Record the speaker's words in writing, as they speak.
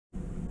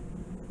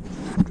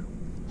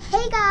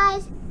Hey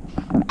guys,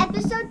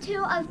 episode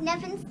 2 of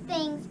Nevens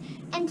Things,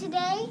 and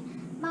today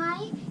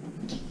my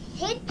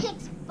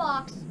KidPik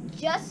box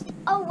just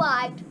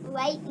arrived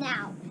right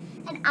now,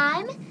 and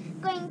I'm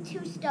going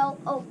to start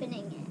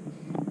opening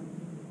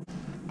it.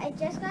 I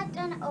just got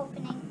done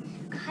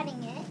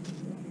cutting it,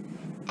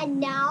 and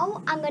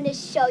now I'm going to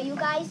show you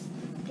guys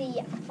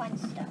the fun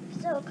stuff.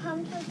 So it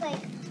comes with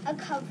like a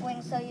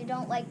covering so you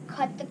don't like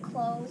cut the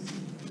clothes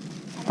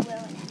and ruin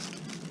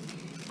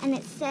it. And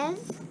it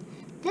says,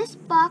 this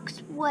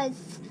box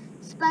was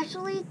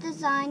specially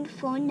designed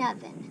for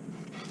Nevin,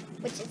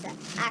 which is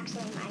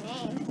actually my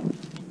name.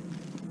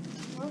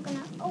 We're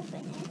gonna open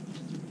it.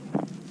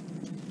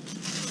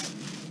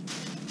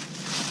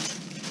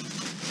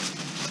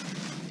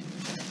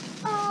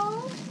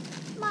 Oh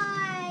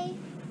my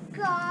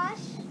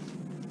gosh.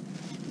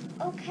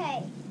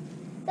 Okay,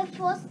 the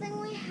first thing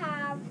we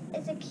have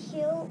is a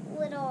cute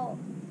little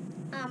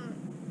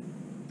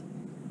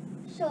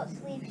short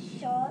sleeve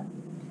shirt.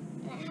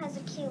 And it has a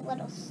cute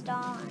little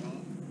star on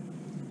it.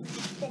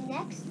 The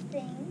next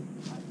thing,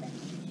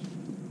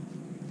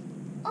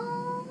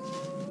 oh,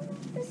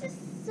 this is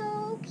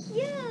so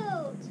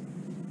cute.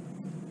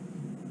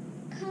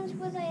 Comes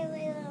with a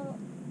little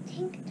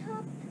tank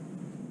top.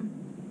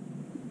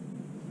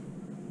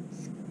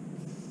 It's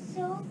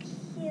so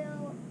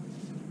cute.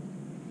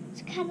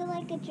 It's kind of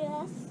like a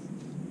dress.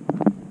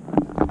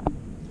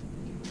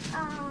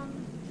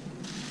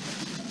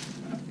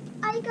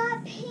 I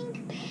got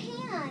pink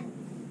pants.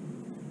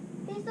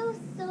 These are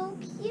so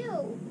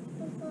cute.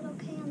 This little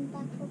can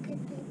back for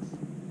KidPik.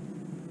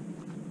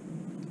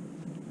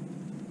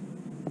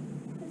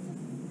 This is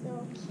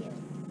so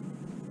cute.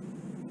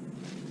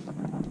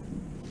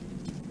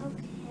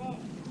 Okay.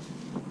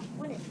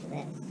 What is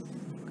this?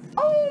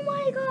 Oh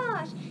my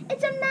gosh!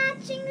 It's a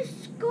matching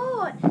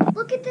skirt.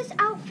 Look at this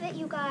outfit,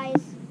 you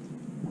guys.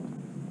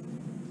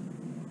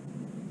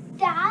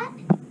 That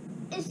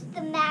is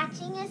the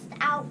matchingest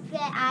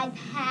outfit I've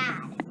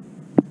had.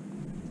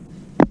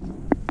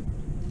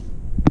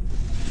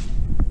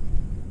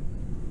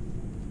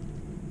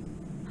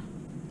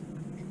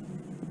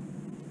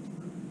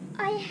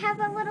 I have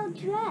a little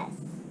dress.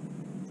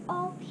 It's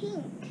all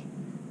pink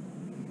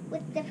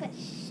with different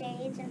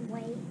shades and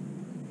white.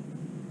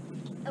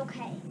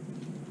 Okay.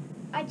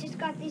 I just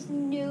got these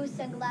new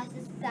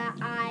sunglasses that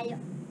I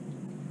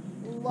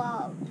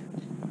love.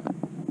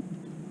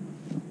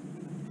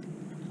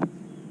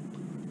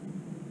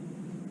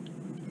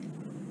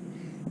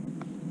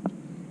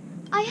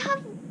 I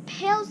have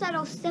pairs that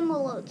are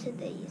similar to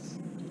these,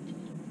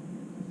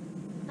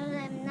 but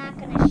I'm not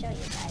going to show you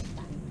guys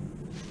them.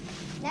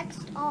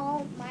 Next,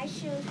 all my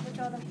shoes, which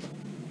are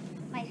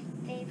my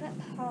favorite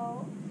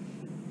part.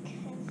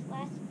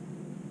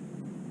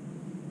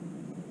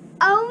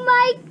 Oh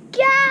my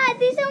God,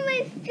 these are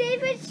my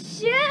favorite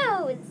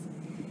shoes.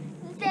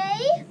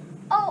 They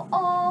are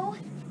all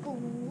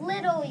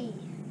glittery.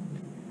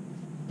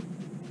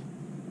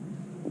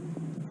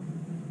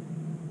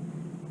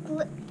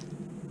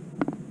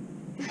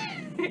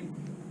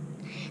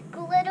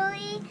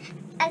 Glittery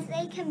as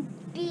they can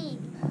be.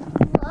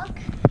 Look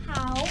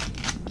how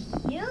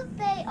cute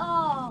they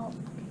are.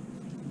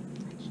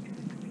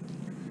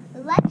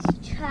 Let's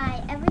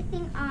try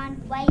everything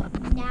on right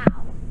now.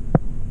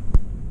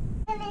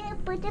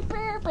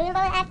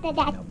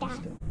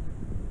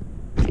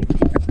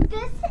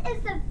 This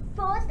is the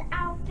first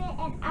outfit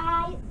and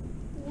I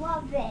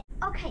love it.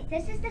 Okay,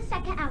 this is the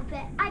second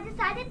outfit. I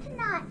decided to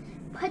not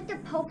put the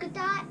polka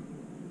dot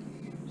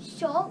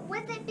shirt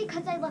with it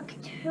because I look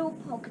too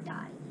polka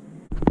dotty.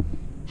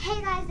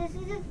 Hey guys, this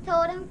is the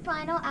third and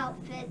final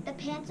outfit. The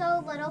pants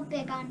are a little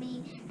big on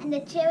me, and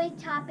the cherry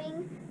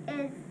topping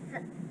is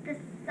the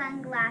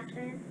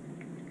sunglasses,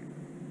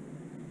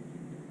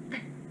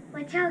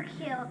 which are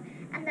cute.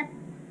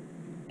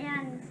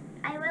 And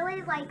I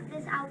really like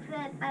this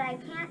outfit, but I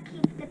can't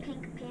keep the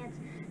pink pants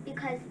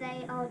because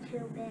they are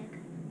too big.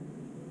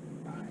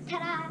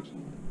 Ta-da!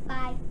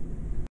 Bye.